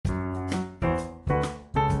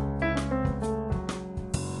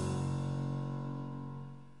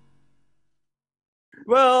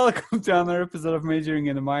Welcome to another episode of Majoring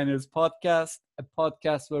in the Minors podcast, a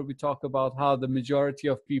podcast where we talk about how the majority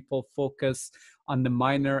of people focus on the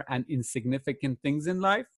minor and insignificant things in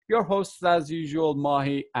life. Your hosts, as usual,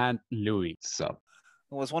 Mahi and Louis. Sup?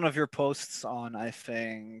 It was one of your posts on, I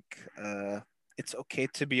think, it's okay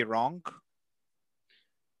to be wrong.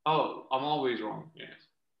 Oh, I'm always wrong. Yes.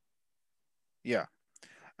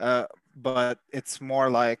 Yeah. But it's more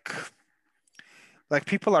like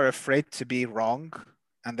people are afraid to be wrong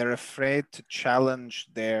and they're afraid to challenge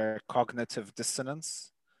their cognitive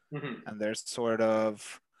dissonance. Mm-hmm. And there's sort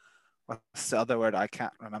of, what's the other word? I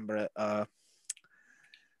can't remember it.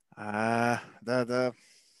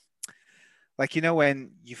 Like, you know,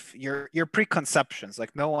 when your preconceptions,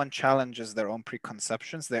 like no one challenges their own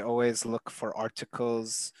preconceptions. They always look for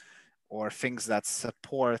articles or things that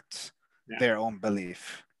support their own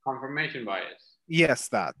belief. Confirmation bias. Yes,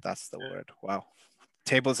 that's the word. Wow.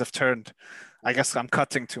 Tables have turned. I guess I'm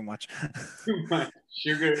cutting too much. Too much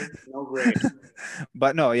sugar, no bread.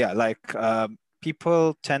 But no, yeah, like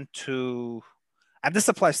people tend to, and this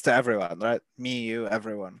applies to everyone, right? Me, you,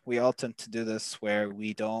 everyone. We all tend to do this where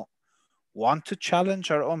we don't want to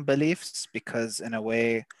challenge our own beliefs because in a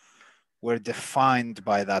way we're defined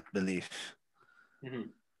by that belief. Mm-hmm.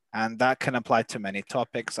 And that can apply to many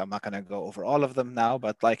topics. I'm not going to go over all of them now,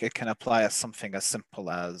 but like it can apply as something as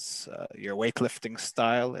simple as your weightlifting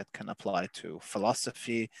style. It can apply to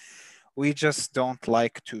philosophy. We just don't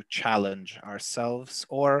like to challenge ourselves,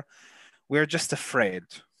 or we're just afraid.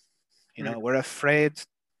 You know, we're afraid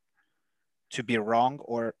to be wrong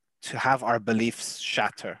or to have our beliefs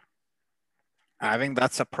shatter. I think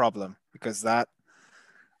that's a problem because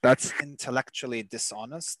that's intellectually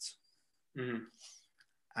dishonest. Mm-hmm.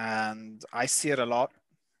 And I see it a lot.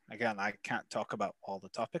 Again, I can't talk about all the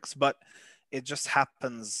topics, but it just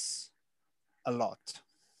happens a lot.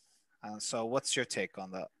 And so what's your take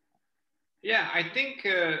on that? Yeah, I think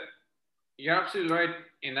you're absolutely right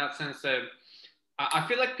in that sense that I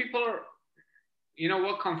feel like people are, you know,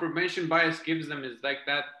 what confirmation bias gives them is like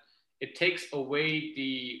that it takes away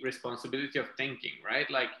the responsibility of thinking, right?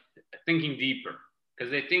 Like thinking deeper, because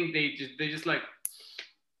they think they just like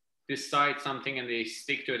decide something and they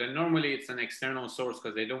stick to it. And normally it's an external source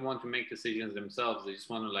because they don't want to make decisions themselves. They just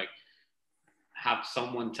want to like have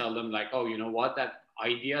someone tell them like, oh, you know what, that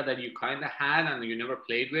idea that you kind of had and you never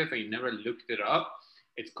played with and you never looked it up,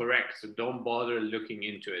 it's correct. So don't bother looking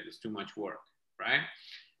into it. It's too much work, right?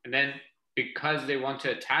 And then because they want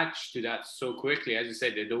to attach to that so quickly, as you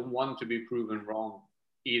said, they don't want to be proven wrong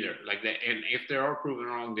either. And if they are proven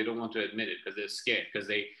wrong, they don't want to admit it because they're scared, because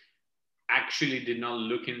they actually did not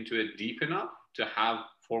look into it deep enough to have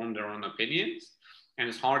formed their own opinions. And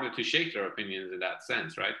it's harder to shake their opinions in that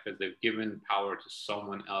sense, right? Because they've given power to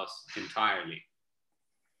someone else entirely.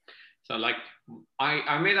 So like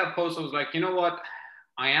I made that post. I was like, you know what?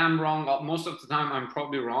 I am wrong. Most of the time I'm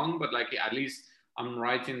probably wrong, but like at least I'm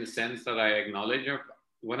right in the sense that I acknowledge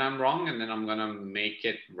when I'm wrong, and then I'm going to make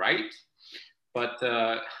it right. But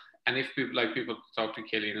and if people talk to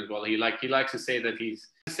Killian as well, he likes to say that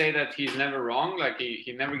he's never wrong. Like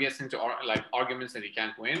he never gets into arguments that he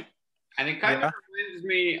can't win. And it kind of reminds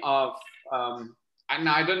me of, and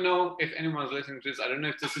I don't know if anyone's listening to this. I don't know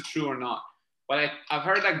if this is true or not, but I've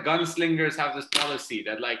heard that gunslingers have this policy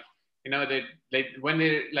that like, you know, they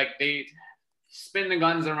spin the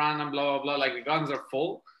guns around and blah, blah, blah. Like the guns are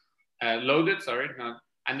full, loaded, sorry. No.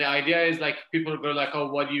 And the idea is like, people go like,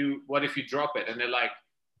 oh, what if you drop it? And they're like,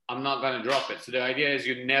 I'm not going to drop it. So the idea is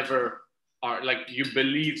you never are like, you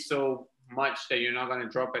believe so much that you're not going to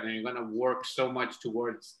drop it, and you're going to work so much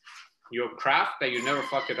towards your craft that you never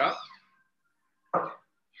fuck it up.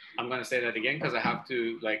 I'm going to say that again because I have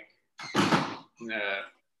to like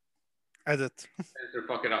edit or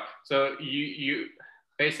fuck it up. So you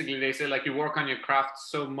basically, they say like you work on your craft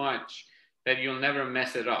so much that you'll never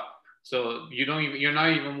mess it up. So you're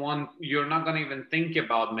not going to even think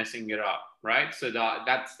about messing it up, right? So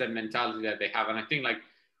that's the mentality that they have. And I think like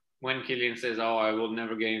when Killian says, oh, I will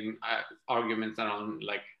never get in arguments that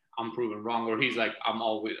I'm proven wrong, or he's like,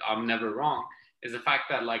 I'm never wrong, is the fact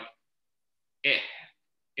that like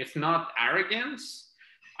it's not arrogance.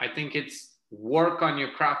 I think it's work on your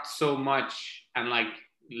craft so much and like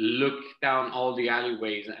look down all the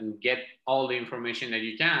alleyways and get all the information that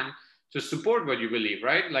you can to support what you believe,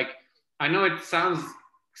 right? Like, I know it sounds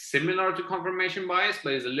similar to confirmation bias,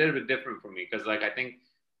 but it's a little bit different for me because like, I think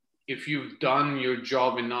if you've done your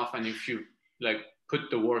job enough and if you like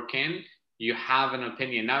put the work in, you have an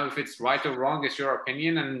opinion. Now, if it's right or wrong, it's your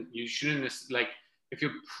opinion, and you shouldn't like, if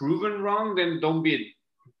you're proven wrong, then don't be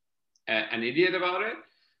an idiot about it.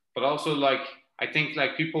 But also like, I think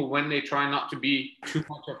like people, when they try not to be too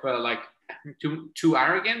much of a like too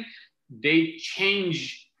arrogant, they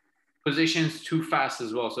change positions too fast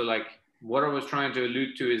as well. So like what I was trying to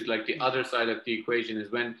allude to is like the other side of the equation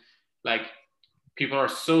is when like people are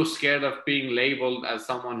so scared of being labeled as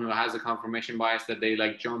someone who has a confirmation bias that they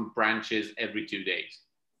like jump branches every 2 days.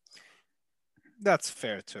 That's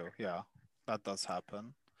fair too. Yeah, that does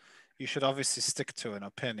happen. You should obviously stick to an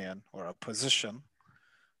opinion or a position,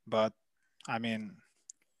 but I mean,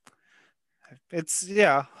 it's,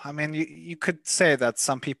 yeah, I mean, you could say that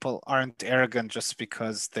some people aren't arrogant just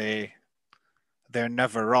because they're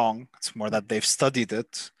never wrong. It's more that they've studied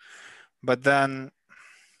it. But then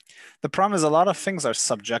the problem is a lot of things are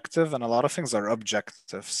subjective and a lot of things are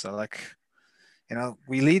objective. So like, you know,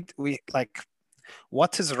 we like,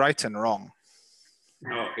 what is right and wrong?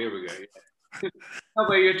 Oh, here we go. Yeah. No,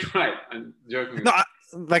 but you're right. I'm joking. No,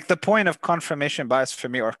 like the point of confirmation bias for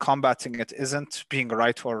me or combating it isn't being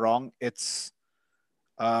right or wrong. It's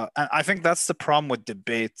and I think that's the problem with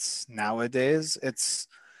debates nowadays. It's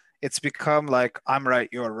become like I'm right,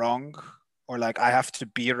 you're wrong, or like I have to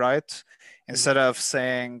be right, instead of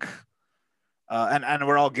saying, and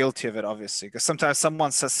we're all guilty of it, obviously, because sometimes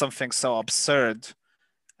someone says something so absurd,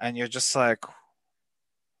 and you're just like,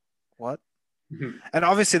 what? And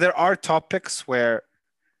obviously, there are topics where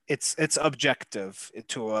it's objective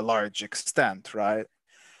to a large extent, right?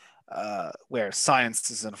 Where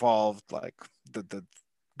science is involved, like the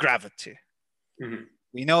gravity.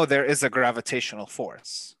 We know there is a gravitational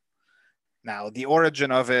force. Now, the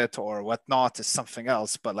origin of it or whatnot is something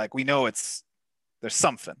else, but like we know there's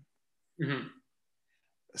something.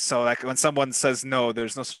 So like when someone says no,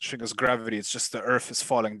 there's no such thing as gravity, it's just the earth is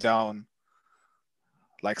falling down,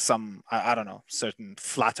 like some, I don't know, certain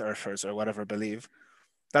flat earthers or whatever believe,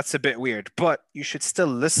 that's a bit weird, but you should still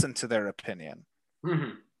listen to their opinion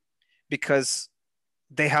because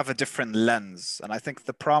they have a different lens. And I think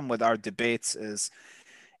the problem with our debates is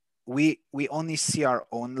we only see our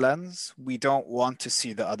own lens. We don't want to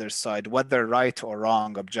see the other side, whether right or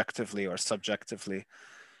wrong, objectively or subjectively.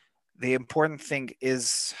 The important thing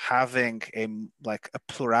is having a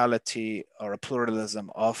plurality or a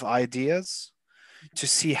pluralism of ideas to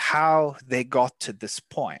see how they got to this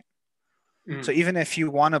point. So even if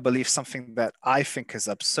you want to believe something that I think is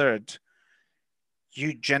absurd,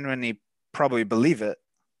 you genuinely probably believe it.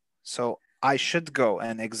 So I should go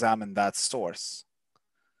and examine that source.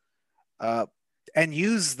 And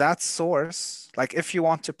use that source. Like if you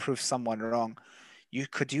want to prove someone wrong, you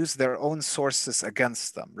could use their own sources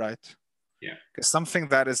against them, right? Yeah. Because something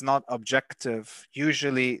that is not objective,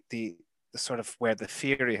 usually the sort of where the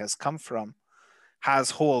theory has come from,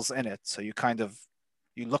 has holes in it. So you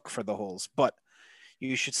look for the holes, but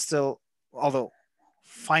you should still, although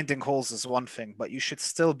finding holes is one thing, but you should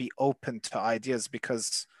still be open to ideas,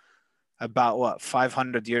 because about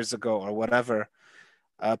 500 years ago or whatever,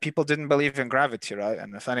 people didn't believe in gravity, right?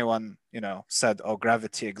 And if anyone, said, oh,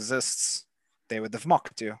 gravity exists, they would have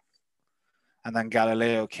mocked you. And then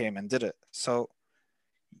Galileo came and did it. So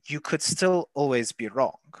you could still always be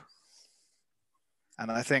wrong.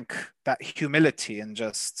 And I think that humility in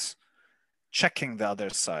just checking the other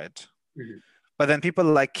side. But then people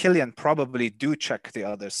like Killian probably do check the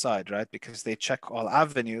other side, right? Because they check all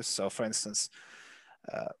avenues. So for instance,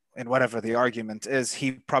 in whatever the argument is,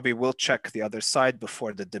 he probably will check the other side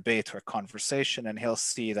before the debate or conversation, and he'll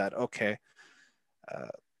see that, okay,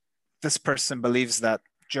 this person believes that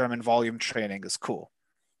German volume training is cool.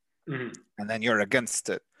 And then you're against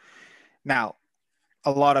it. Now,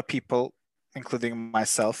 a lot of people, including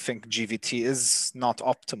myself, think GVT is not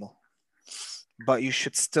optimal. But you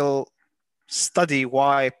should still study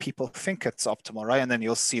why people think it's optimal, right? And then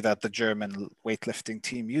you'll see that the German weightlifting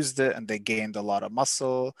team used it and they gained a lot of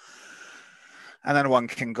muscle. And then one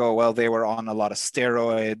can go, well, they were on a lot of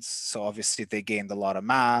steroids, so obviously they gained a lot of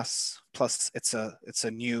mass. Plus, it's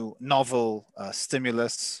a new novel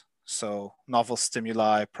stimulus, so novel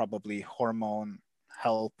stimuli, probably hormone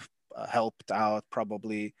helped out.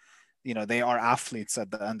 Probably, they are athletes at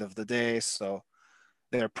the end of the day, so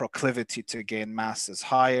their proclivity to gain mass is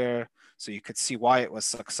higher. So you could see why it was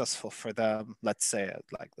successful for them. Let's say,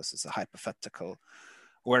 like, this is a hypothetical.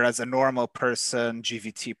 Whereas a normal person,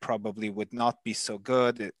 GVT probably would not be so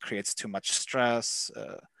good. It creates too much stress.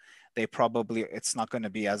 It's not going to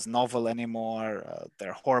be as novel anymore.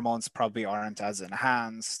 Their hormones probably aren't as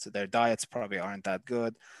enhanced. Their diets probably aren't that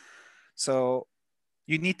good. So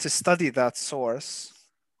you need to study that source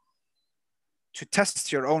to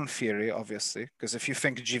test your own theory, obviously, because if you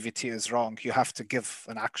think GVT is wrong, you have to give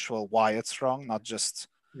an actual why it's wrong, not just,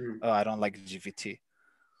 oh, I don't like GVT.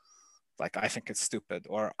 Like, I think it's stupid,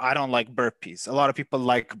 or I don't like burpees. A lot of people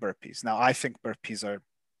like burpees. Now, I think burpees are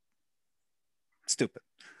stupid.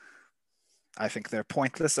 I think they're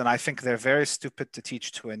pointless, and I think they're very stupid to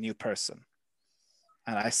teach to a new person.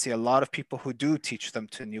 And I see a lot of people who do teach them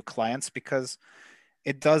to new clients because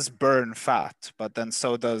it does burn fat, but then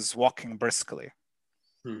so does walking briskly.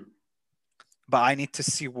 But I need to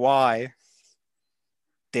see why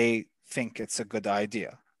they think it's a good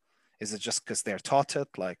idea. Is it just because they're taught it,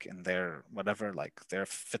 like in their whatever, like their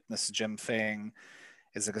fitness gym thing?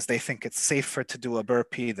 Is it because they think it's safer to do a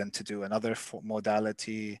burpee than to do another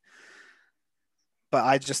modality? But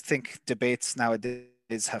I just think debates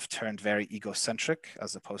nowadays have turned very egocentric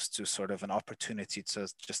as opposed to sort of an opportunity to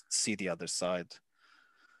just see the other side.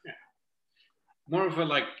 Yeah. More of a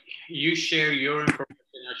like, you share your information,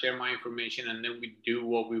 I share my information, and then we do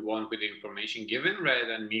what we want with the information given, rather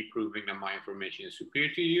than me proving that my information is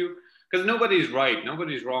superior to you. Because nobody's right,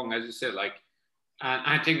 nobody's wrong, as you said. Like, and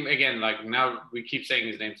I think again, like now we keep saying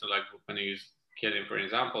his name, so like we're gonna use Killian for an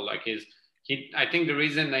example. Like I think the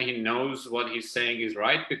reason that he knows what he's saying is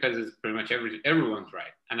right because it's pretty much everyone's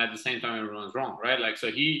right, and at the same time everyone's wrong, right? Like,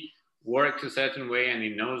 so he works a certain way, and he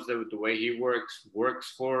knows that the way he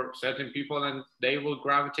works for certain people, and they will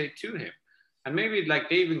gravitate to him. And maybe like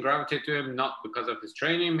they even gravitate to him not because of his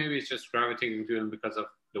training, maybe it's just gravitating to him because of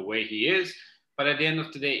the way he is. But at the end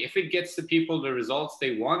of the day, if it gets the people the results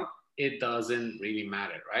they want, it doesn't really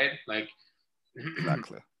matter, right? Like,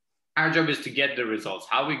 exactly. Our job is to get the results.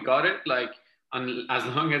 How we got it, like, as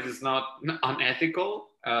long as it's not unethical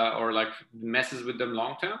or like messes with them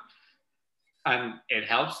long term, and it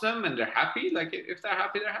helps them and they're happy. Like, if they're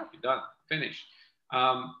happy, done, finished.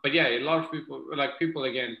 But yeah, a lot of people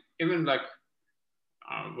again, even like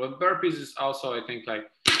well, burpees is also, I think, like,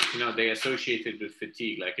 they associate it with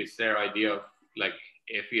fatigue. Like, it's their idea of like,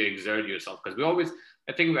 if you exert yourself, because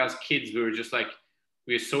I think as kids we were just like,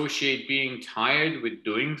 we associate being tired with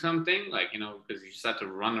doing something, like, because you just have to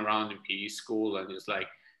run around in PE school, and it's like,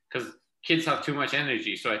 because kids have too much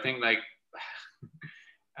energy. So I think like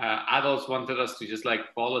adults wanted us to just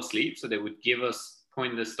like fall asleep, so they would give us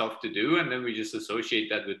pointless stuff to do, and then we just associate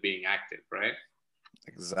that with being active, right?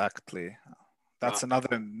 Exactly. That's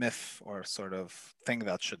another myth or sort of thing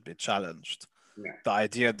that should be challenged. Yeah. The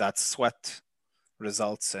idea that sweat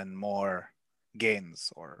results in more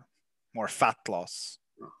gains or more fat loss.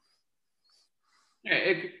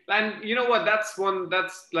 Yeah, and you know what? That's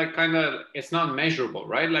like kind of, it's not measurable,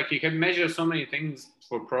 right? Like, you can measure so many things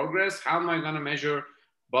for progress. How am I going to measure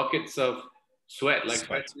buckets of sweat? Like,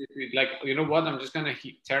 especially if like, you know what? I'm just going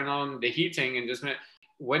to turn on the heating and just,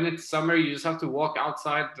 when it's summer, you just have to walk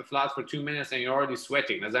outside the flat for 2 minutes and you're already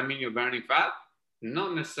sweating. Does that mean you're burning fat?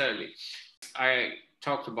 Not necessarily. I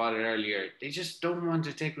talked about it earlier. They just don't want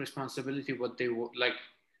to take responsibility. What they like.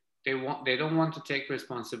 They don't want to take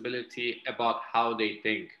responsibility about how they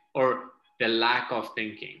think or the lack of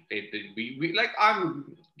thinking. We like,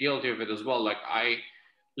 I'm guilty of it as well. Like, I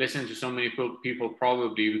listen to so many people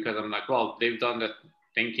probably because I'm like, well, they've done that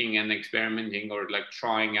thinking and experimenting or like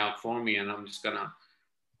trying out for me, and I'm just gonna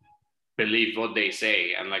believe what they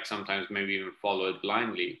say, and like sometimes maybe even follow it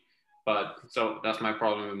blindly. But so that's my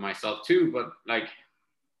problem with myself too. But like,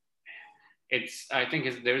 I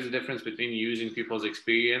think there's a difference between using people's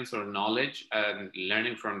experience or knowledge and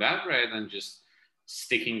learning from that, rather than just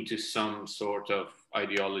sticking to some sort of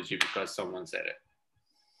ideology because someone said it.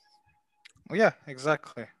 Well, yeah,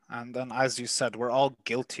 exactly. And then, as you said, we're all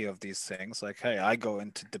guilty of these things. Like, hey, I go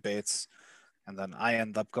into debates and then I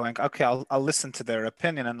end up going, okay, I'll listen to their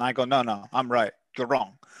opinion. And I go, no, I'm right. You're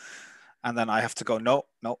wrong. And then I have to go, no,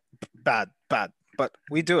 bad. But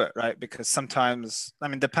we do it, right? Because sometimes, I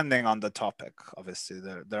mean, depending on the topic, obviously,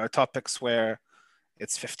 there are topics where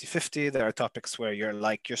it's 50-50. There are topics where you're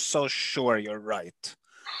so sure you're right.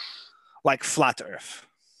 Like flat Earth.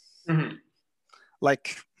 Mm-hmm.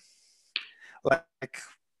 Like,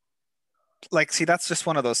 see, that's just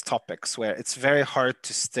one of those topics where it's very hard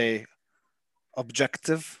to stay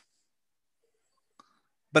objective.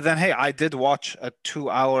 But then, hey, I did watch a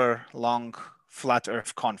 2-hour-long flat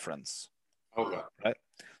Earth conference. Okay. Right?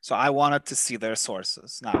 So I wanted to see their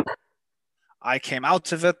sources. Now, I came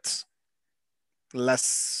out of it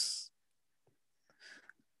less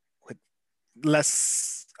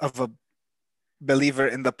of a believer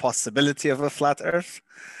in the possibility of a flat Earth.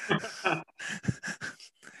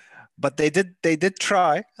 But they did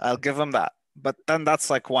try. I'll give them that. But then that's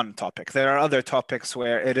like one topic. There are other topics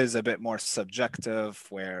where it is a bit more subjective,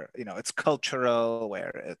 where it's cultural, where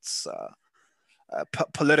it's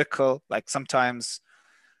political. Like sometimes,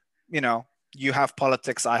 you have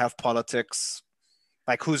politics, I have politics.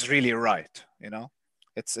 Like, who's really right?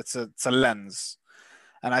 It's a lens.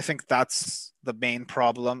 And I think that's the main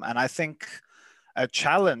problem. And I think a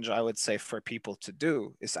challenge I would say for people to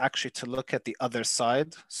do is actually to look at the other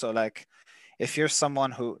side. So like if you're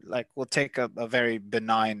someone who, like, we'll take a very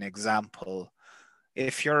benign example.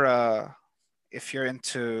 If you're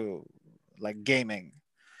into like gaming,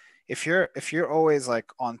 if you're always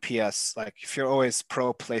like on PS, like if you're always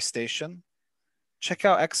pro PlayStation, check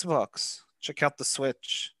out Xbox, check out the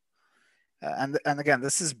Switch. And again,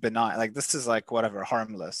 this is benign, like this is like whatever,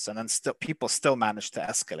 harmless, and then still people still manage to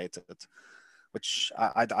escalate it, which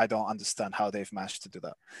I don't understand how they've managed to do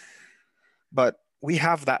that. But we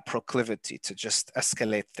have that proclivity to just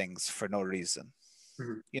escalate things for no reason.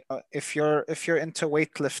 Mm-hmm. You know, if you're into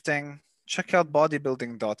weightlifting, check out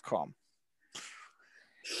bodybuilding.com.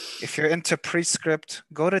 If you're into Prescript,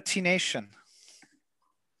 go to T Nation.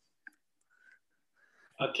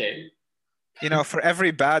 Okay. You know, for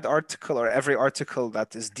every bad article or every article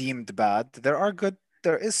that is deemed bad,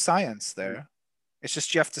 there is science there. It's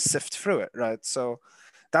just you have to sift through it, right? So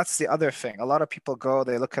that's the other thing. A lot of people go,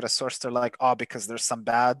 they look at a source, they're like, oh, because there's some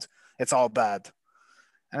bad, it's all bad.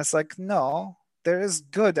 And it's like, no, there is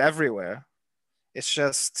good everywhere. It's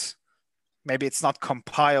just maybe it's not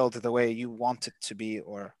compiled the way you want it to be,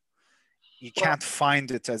 or you can't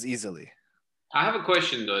find it as easily. I have a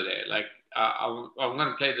question though there. Like, I'm going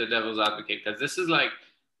to play the devil's advocate, because this is like,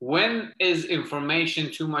 when is information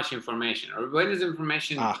too much information? Or when is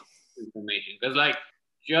information information? Because like,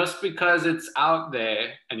 just because it's out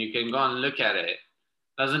there and you can go and look at it,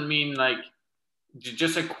 doesn't mean like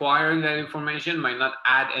just acquiring that information might not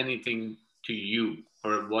add anything to you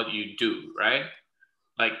or what you do, right?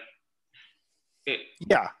 Like, it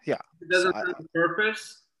doesn't have a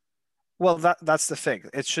purpose. Well, that's the thing.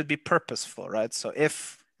 It should be purposeful, right? So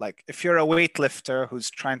if you're a weightlifter who's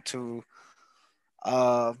trying to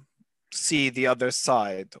see the other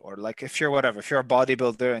side, or like if you're a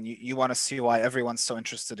bodybuilder and you want to see why everyone's so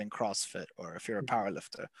interested in CrossFit, or if you're a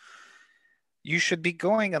powerlifter, you should be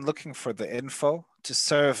going and looking for the info to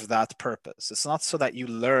serve that purpose. It's not so that you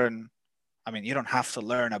learn. I mean, you don't have to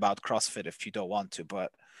learn about CrossFit if you don't want to,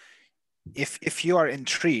 but if you are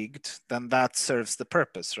intrigued, then that serves the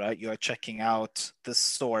purpose, right? You are checking out the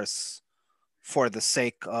source for the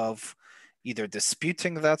sake of either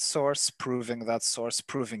disputing that source,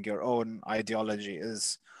 proving your own ideology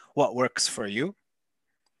is what works for you.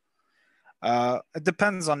 It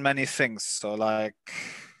depends on many things. So like,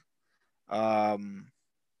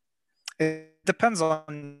 it depends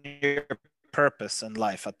on your purpose in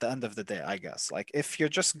life at the end of the day, I guess. Like if you're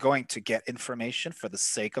just going to get information for the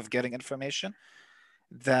sake of getting information,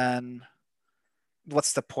 then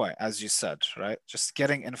what's the point, as you said, right? Just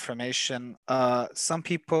getting information. Some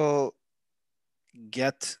people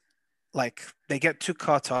get too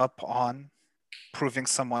caught up on proving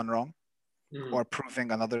someone wrong or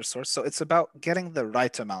proving another source. So it's about getting the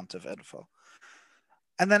right amount of info.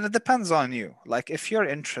 And then it depends on you. Like if you're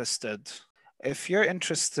interested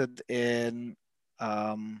in,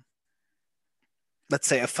 let's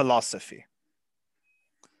say, a philosophy.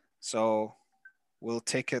 So we'll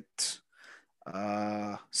take it,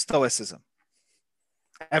 Stoicism,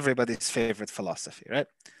 everybody's favorite philosophy, right?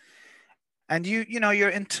 And you're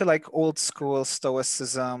into like old school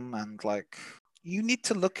Stoicism, and like you need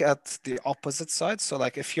to look at the opposite side. So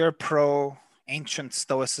like if you're pro ancient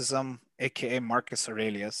Stoicism, aka Marcus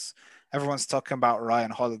Aurelius, everyone's talking about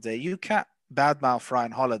Ryan Holiday. You can't badmouth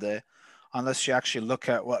Ryan Holiday unless you actually look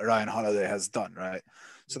at what Ryan Holiday has done, right?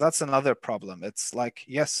 So that's another problem. It's like,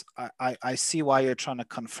 yes, I see why you're trying to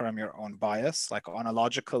confirm your own bias. Like on a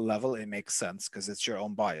logical level, it makes sense because it's your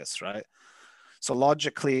own bias, right? So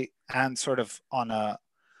logically and sort of on a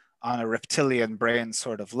reptilian brain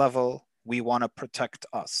sort of level, we want to protect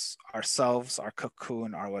ourselves, our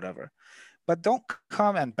cocoon, or whatever. But don't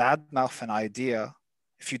come and badmouth an idea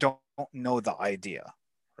if you don't know the idea,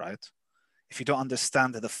 right? If you don't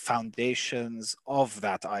understand the foundations of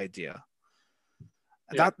that idea.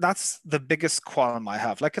 Yeah. That's the biggest qualm I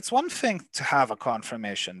have. Like it's one thing to have a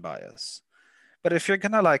confirmation bias, but if you're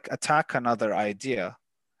gonna like attack another idea,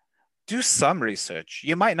 do some research.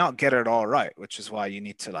 You might not get it all right, which is why you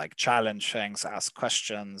need to like challenge things, ask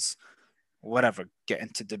questions, whatever, get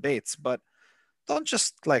into debates, but don't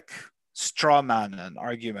just like straw man an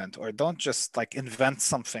argument, or don't just like invent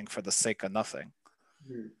something for the sake of nothing.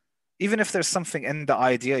 Even if there's something in the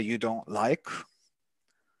idea you don't like,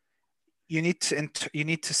 you need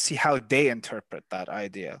to see how they interpret that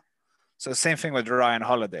idea. So same thing with Ryan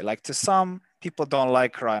Holiday. Like to some people don't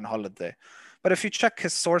like Ryan Holiday, but if you check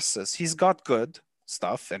his sources, he's got good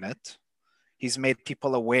stuff in it. He's made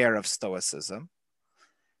people aware of Stoicism.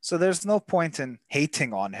 So there's no point in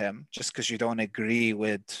hating on him just because you don't agree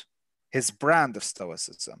with his brand of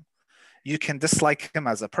stoicism. You can dislike him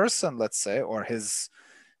as a person, let's say, or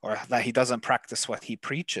that he doesn't practice what he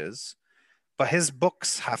preaches, but his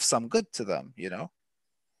books have some good to them, you know?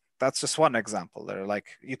 That's just one example. They're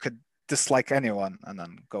like, you could dislike anyone and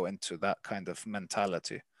then go into that kind of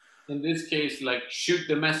mentality. In this case, like shoot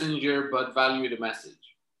the messenger, but value the message.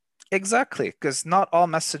 Exactly, because not all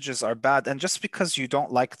messages are bad. And just because you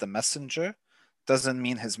don't like the messenger doesn't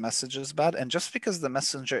mean his message is bad. And just because the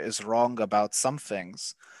messenger is wrong about some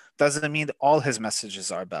things doesn't mean all his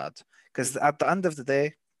messages are bad. Because at the end of the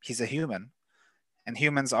day, he's a human. And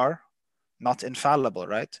humans are not infallible,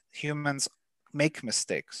 right? Humans make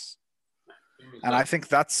mistakes. And I think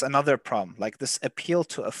that's another problem, like this appeal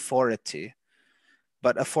to authority.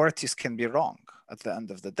 But authorities can be wrong at the end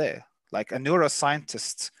of the day. Like a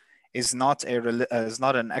neuroscientist is not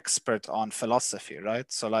an expert on philosophy, right?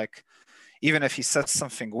 So like, even if he says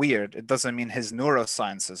something weird, it doesn't mean his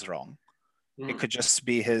neuroscience is wrong. It could just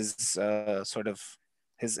be his sort of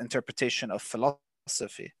his interpretation of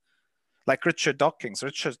philosophy. Like Richard Dawkins.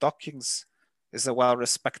 Richard Dawkins is a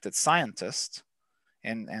well-respected scientist,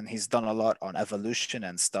 and he's done a lot on evolution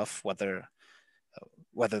and stuff, whether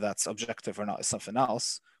that's objective or not is something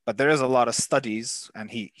else. But there is a lot of studies, and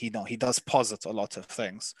he does posit a lot of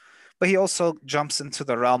things. But he also jumps into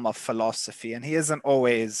the realm of philosophy, and he isn't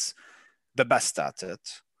always the best at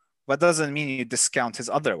it. But doesn't mean you discount his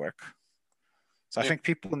other work. So I think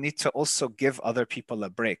people need to also give other people a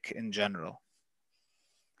break in general.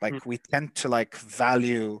 Like we tend to like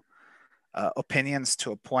value opinions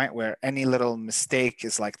to a point where any little mistake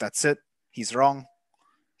is like, that's it, he's wrong,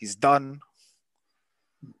 he's done.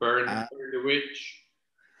 Burn the witch.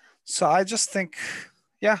 So I just think,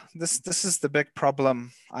 yeah, this is the big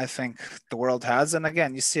problem I think the world has. And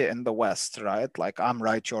again, you see it in the West, right? Like, I'm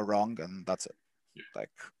right, you're wrong, and that's it.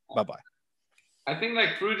 Like, bye-bye. I think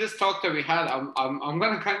like through this talk that we had, I'm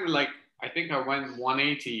gonna kind of like, I think I went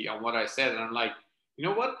 180 on what I said, and I'm like, you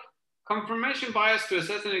know what? Confirmation bias to a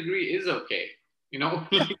certain degree is okay. You know,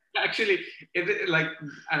 actually, it like,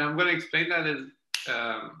 and I'm gonna explain that as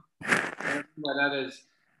that is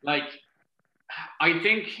like, I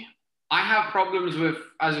think I have problems with,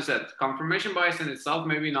 as you said, confirmation bias in itself,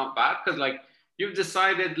 maybe not bad, because like you've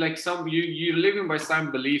decided like you're living by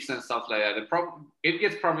some beliefs and stuff like that. It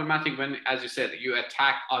gets problematic when, as you said, you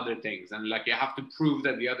attack other things and like you have to prove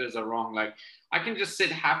that the others are wrong. Like I can just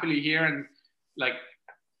sit happily here and like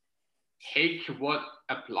take what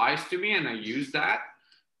applies to me and I use that.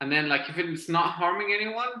 And then like if it's not harming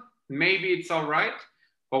anyone, maybe it's all right.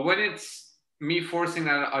 But when it's me forcing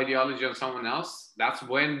that ideology on someone else, that's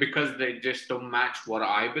when, because they just don't match what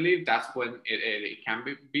I believe, that's when it can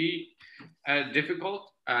be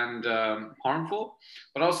difficult and harmful.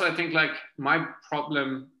 But also I think like my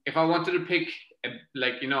problem, if I wanted to pick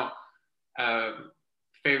like, you know,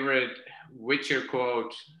 favorite Witcher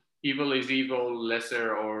quote, evil is evil,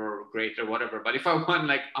 lesser or greater, whatever. But if I want,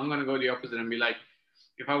 like, I'm going to go the opposite and be like,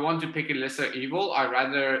 if I want to pick a lesser evil, I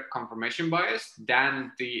rather confirmation bias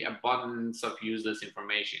than the abundance of useless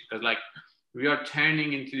information. Because like we are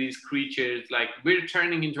turning into these creatures, like we're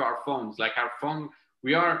turning into our phones, like our phone,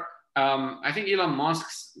 we are, I think Elon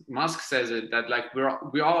Musk says it, that like we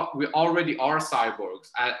already are cyborgs.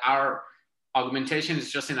 Our augmentation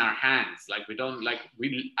is just in our hands. Like we don't like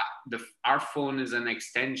our phone is an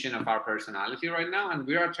extension of our personality right now, and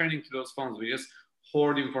we are turning to those phones. We just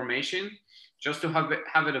hoard information just to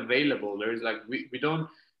have it available. There's like we don't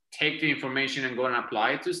take the information and go and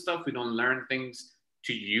apply it to stuff. We don't learn things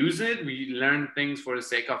to use it. We learn things for the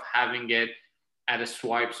sake of having it at a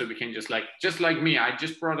swipe, so we can just like me. I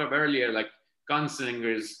just brought up earlier like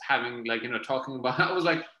gunslingers having like, you know, talking about. I was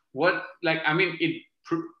like, what? Like I mean,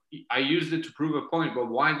 I used it to prove a point, but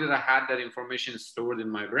why did I have that information stored in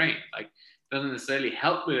my brain? Like, it doesn't necessarily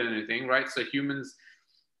help with anything, right? So humans,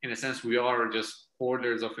 in a sense, we are just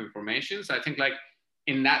hoarders of information. So I think like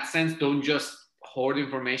in that sense, don't just hoard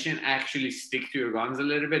information, actually stick to your guns a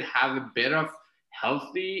little bit, have a bit of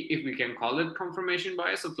healthy, if we can call it, confirmation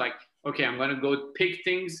bias of like, okay, I'm going to go pick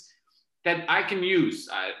things that I can use.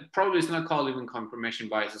 Probably it's not called even confirmation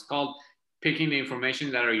bias. It's called picking the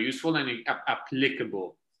information that are useful and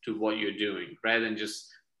applicable to what you're doing, rather than just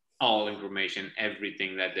all information,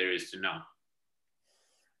 everything that there is to know.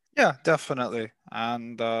 Yeah, definitely.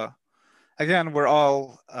 And again, we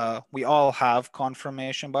all have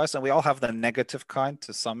confirmation bias, and we all have the negative kind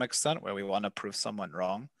to some extent, where we want to prove someone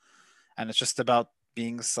wrong. And it's just about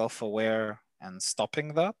being self-aware and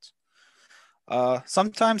stopping that.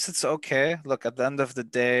 Sometimes it's okay. Look, at the end of the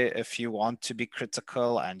day, if you want to be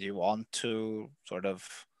critical and you want to sort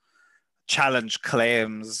of challenge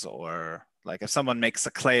claims, or like if someone makes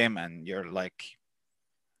a claim and you're like,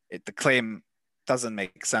 the claim doesn't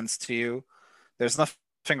make sense to you, there's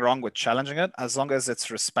nothing wrong with challenging it as long as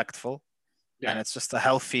it's respectful and it's just a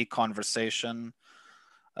healthy conversation.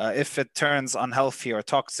 If it turns unhealthy or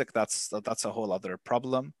toxic, that's a whole other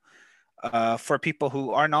problem. For people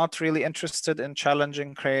who are not really interested in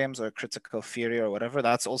challenging claims or critical theory or whatever,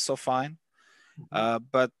 that's also fine.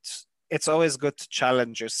 But it's always good to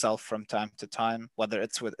challenge yourself from time to time, whether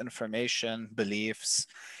it's with information, beliefs,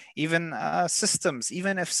 even systems.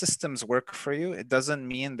 Even if systems work for you, it doesn't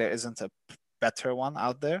mean there isn't a better one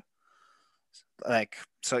out there. Like,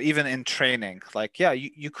 so even in training, like, yeah,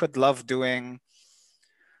 you could love doing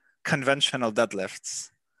conventional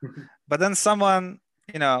deadlifts, but then someone,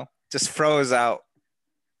 just throws out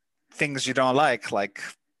things you don't like,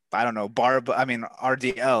 I don't know,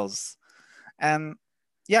 RDLs. And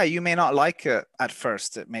yeah, you may not like it at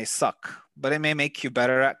first. It may suck, but it may make you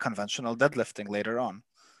better at conventional deadlifting later on.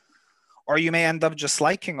 Or you may end up just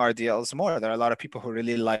liking RDLs more. There are a lot of people who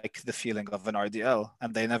really like the feeling of an RDL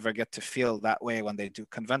and they never get to feel that way when they do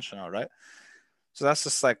conventional, right? So that's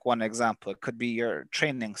just like one example. It could be your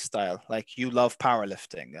training style. Like you love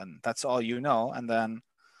powerlifting and that's all you know. And then,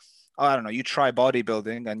 I don't know, you try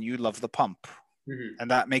bodybuilding and you love the pump. And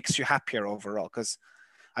that makes you happier overall. Because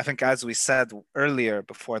I think, as we said earlier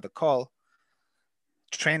before the call,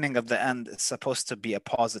 training at the end is supposed to be a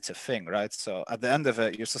positive thing, right? So at the end of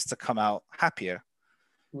it, you're supposed to come out happier.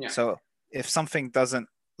 Yeah. So if something doesn't,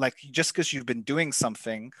 like, just because you've been doing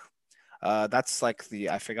something, that's like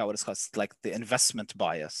I forgot what it's called, it's like the investment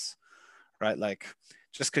bias, right? Like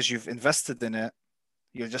just because you've invested in it,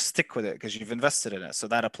 you'll just stick with it because you've invested in it. So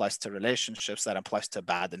that applies to relationships, that applies to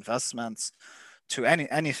bad investments, to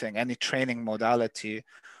anything, any training modality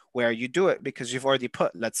where you do it because you've already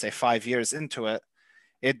put, let's say, 5 years into it.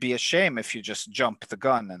 It'd be a shame if you just jump the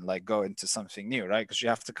gun and like go into something new, right? Because you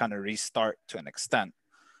have to kind of restart to an extent.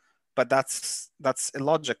 But that's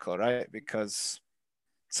illogical, right? Because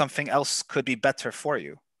something else could be better for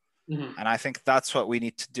you. And I think that's what we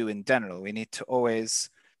need to do in general. We need to always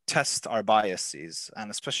test our biases, and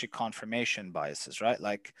especially confirmation biases, right?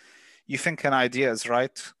 Like you think an idea is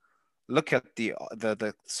right, look at the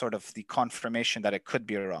sort of the confirmation that it could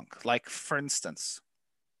be wrong. Like, for instance,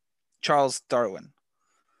 Charles Darwin,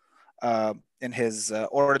 in his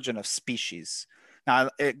Origin of Species. Now,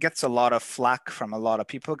 it gets a lot of flack from a lot of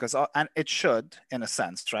people because, and it should, in a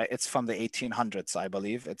sense, right? It's from the 1800s, I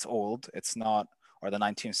believe. It's old. It's not, or the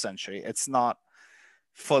 19th century. It's not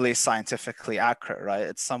fully scientifically accurate, right?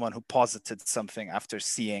 It's someone who posited something after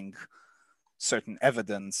seeing certain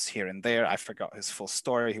evidence here and there. I forgot his full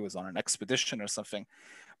story. He was on an expedition or something.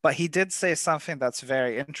 But he did say something that's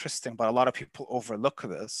very interesting, but a lot of people overlook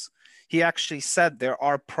this. He actually said there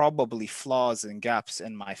are probably flaws and gaps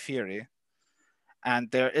in my theory.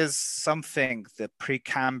 And there is something, the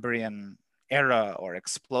Precambrian era or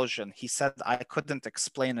explosion, he said I couldn't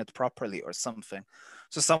explain it properly or something.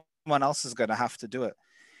 So someone else is going to have to do it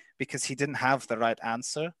because he didn't have the right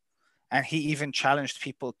answer. And he even challenged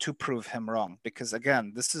people to prove him wrong. Because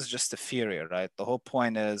again, this is just a theory, right? The whole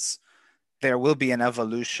point is there will be an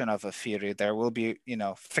evolution of a theory. There will be,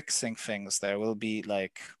 fixing things. There will be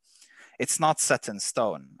it's not set in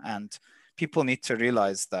stone. And people need to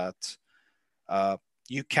realize that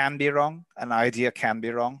you can be wrong. An idea can be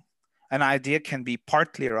wrong. An idea can be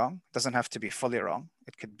partly wrong. It doesn't have to be fully wrong.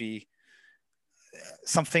 It could be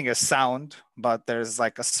something is sound, but there's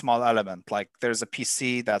like a small element. Like there's a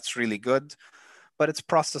PC that's really good, but its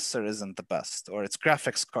processor isn't the best, or its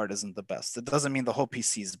graphics card isn't the best. It doesn't mean the whole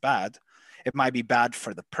PC is bad. It might be bad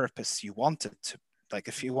for the purpose you want it to. Like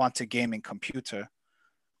if you want a gaming computer,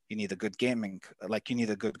 you need a good you need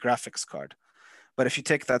a good graphics card. But if you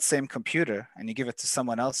take that same computer and you give it to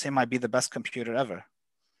someone else, it might be the best computer ever.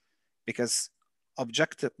 Because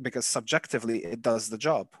subjectively, it does the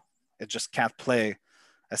job. It just can't play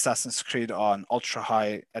Assassin's Creed on ultra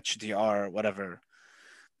high HDR, whatever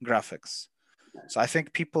graphics. So I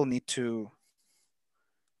think people need to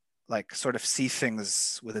sort of see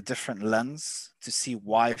things with a different lens to see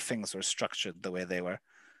why things were structured the way they were.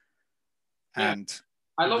 And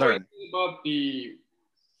I love what you say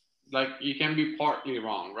about you can be partly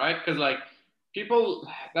wrong, right? Because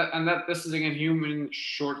people this is again human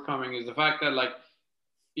shortcoming, is the fact that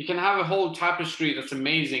you can have a whole tapestry that's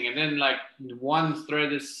amazing, and then one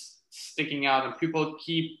thread is sticking out, and people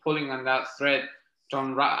keep pulling on that thread to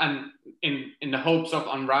and in the hopes of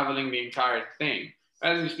unraveling the entire thing.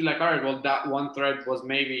 And just be all right, well, that one thread was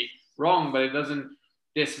maybe wrong, but it doesn't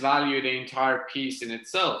disvalue the entire piece in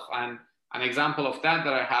itself. And an example of that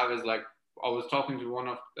I have is I was talking to one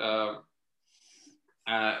of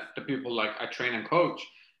the people like I train and coach,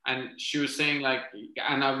 and she was saying like,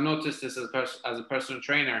 and I've noticed this as a personal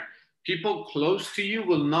trainer, people close to you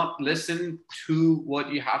will not listen to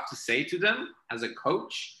what you have to say to them as a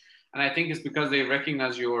coach, and I think it's because they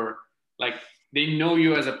recognize your like they know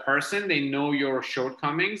you as a person, they know your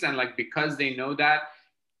shortcomings, and like because they know that,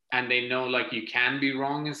 and they know like you can be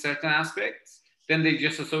wrong in certain aspects, then they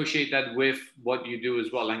just associate that with what you do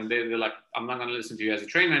as well. And they're like, I'm not going to listen to you as a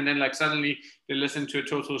trainer. And then like suddenly they listen to a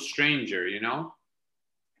total stranger, you know?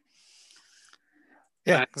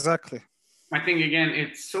 Yeah, exactly. I think again,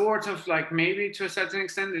 it's sort of like maybe to a certain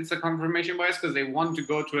extent, it's a confirmation bias because they want to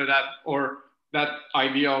go to that or that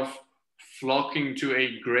idea of flocking to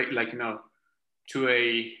a great, like, you know, to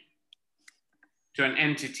a to an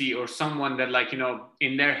entity or someone that like, you know,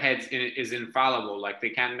 in their heads is infallible, like they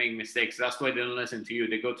can't make mistakes. That's why they don't listen to you.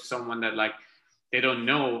 They go to someone that like they don't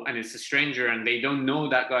know, and it's a stranger, and they don't know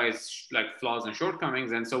that guy's like flaws and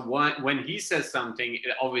shortcomings, and so when he says something, it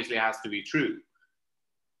obviously has to be true.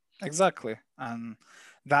 Exactly. And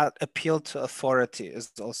that appeal to authority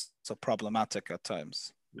is also problematic at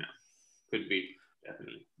times. Yeah, could be,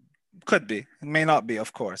 definitely. Could be. It may not be,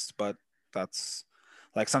 of course, but that's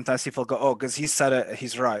like sometimes people go, oh, because he said it,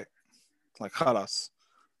 he's right. Like, khalas.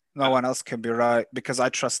 No one else can be right because I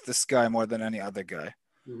trust this guy more than any other guy.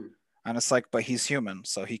 Mm-hmm. And it's like, but he's human,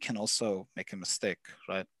 so he can also make a mistake,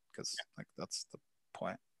 right? Because like that's the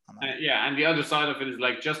point. Yeah, and the other side of it is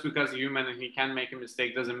like just because he's human and he can make a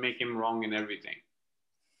mistake doesn't make him wrong in everything.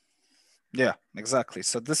 Yeah, exactly.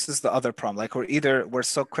 So this is the other problem. Like we're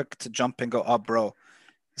so quick to jump and go, oh, bro,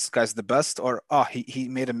 this guy's the best, or oh, he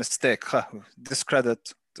made a mistake. Huh,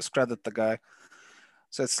 discredit the guy.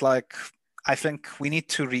 So it's like I think we need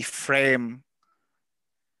to reframe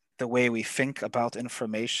the way we think about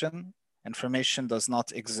information. Information does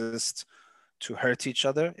not exist to hurt each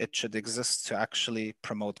other. It should exist to actually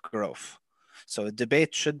promote growth. So a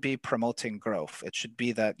debate should be promoting growth. It should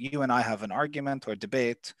be that you and I have an argument or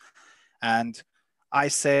debate, and I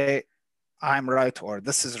say I'm right or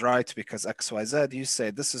this is right because XYZ. You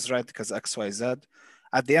say this is right because XYZ.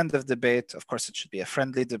 At the end of the debate, of course, it should be a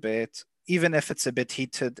friendly debate. Even if it's a bit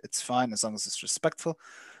heated, it's fine as long as it's respectful.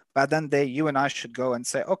 But then you and I should go and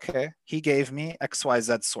say, okay, he gave me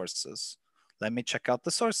XYZ sources. Let me check out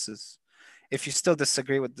the sources. If you still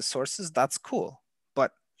disagree with the sources, that's cool.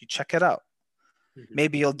 But you check it out. Mm-hmm.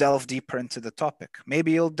 Maybe you'll delve deeper into the topic.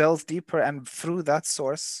 Maybe you'll delve deeper and through that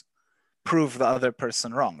source, prove the other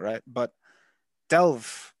person wrong, right? But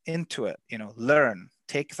delve into it, learn,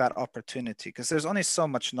 take that opportunity, because there's only so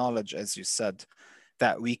much knowledge, as you said,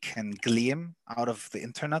 that we can glean out of the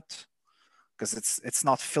internet, because it's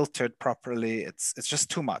not filtered properly. It's just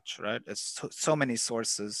too much, right? It's so many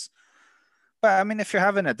sources. But I mean, if you're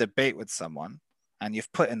having a debate with someone and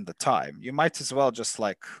you've put in the time, you might as well just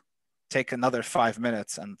like take another 5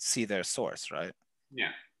 minutes and see their source, right?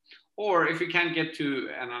 Yeah. Or if you can't get to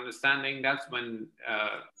an understanding, that's when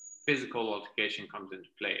physical altercation comes into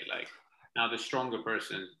play. Like now the stronger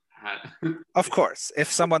person had. Of course,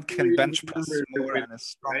 if someone can bench press more and is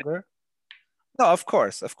stronger. Right? No, of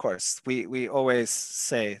course. We always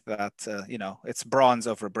say that, it's bronze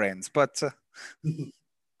over brains, but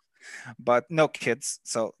but no, kids.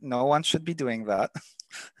 So no one should be doing that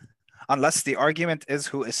unless the argument is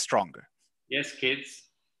who is stronger. Yes, kids,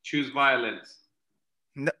 choose violence.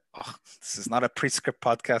 No, this is not a Prescript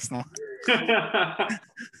podcast, no.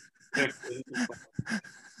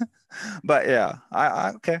 But yeah,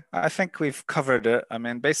 okay. I think we've covered it. I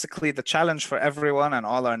mean, basically the challenge for everyone and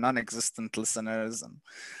all our non-existent listeners and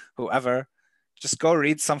whoever, just go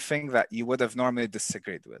read something that you would have normally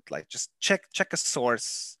disagreed with. Like just check a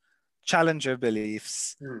source, challenge your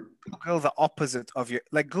beliefs, Google the opposite of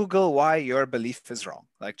Google why your belief is wrong.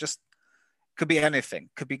 Like just could be anything.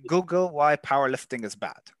 Could be Google why powerlifting is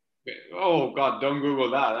bad. Oh God, don't Google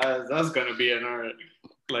that. That's gonna be another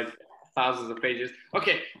thousands of pages.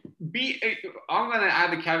 Okay, I'm gonna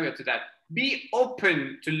add a caveat to that. Be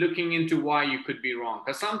open to looking into why you could be wrong.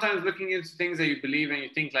 Because sometimes looking into things that you believe and you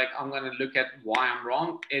think like, I'm gonna look at why I'm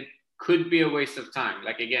wrong, it could be a waste of time.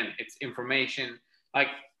 Like again, it's information. Like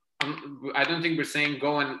I don't think we're saying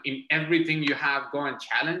go and in everything you have, go and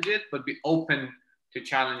challenge it, but be open to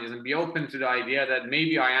challenges and be open to the idea that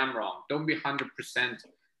maybe I am wrong. Don't be 100%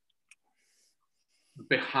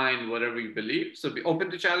 behind whatever you believe. So be open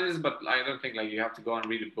to challenges, but I don't think you have to go and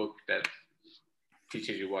read a book that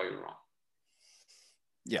teaches you why you're wrong.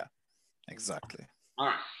 Yeah, exactly. All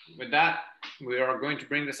right. With that, we are going to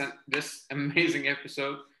bring this amazing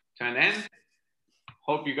episode to an end.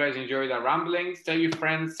 Hope you guys enjoyed our ramblings. Tell your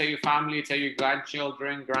friends, tell your family, tell your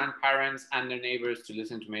grandchildren, grandparents, and their neighbors to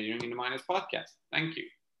listen to Majoring in the Minors podcast. Thank you.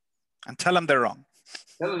 And tell them they're wrong.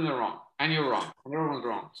 Tell them they're wrong. And you're wrong. And everyone's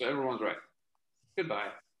wrong. So everyone's right. Goodbye.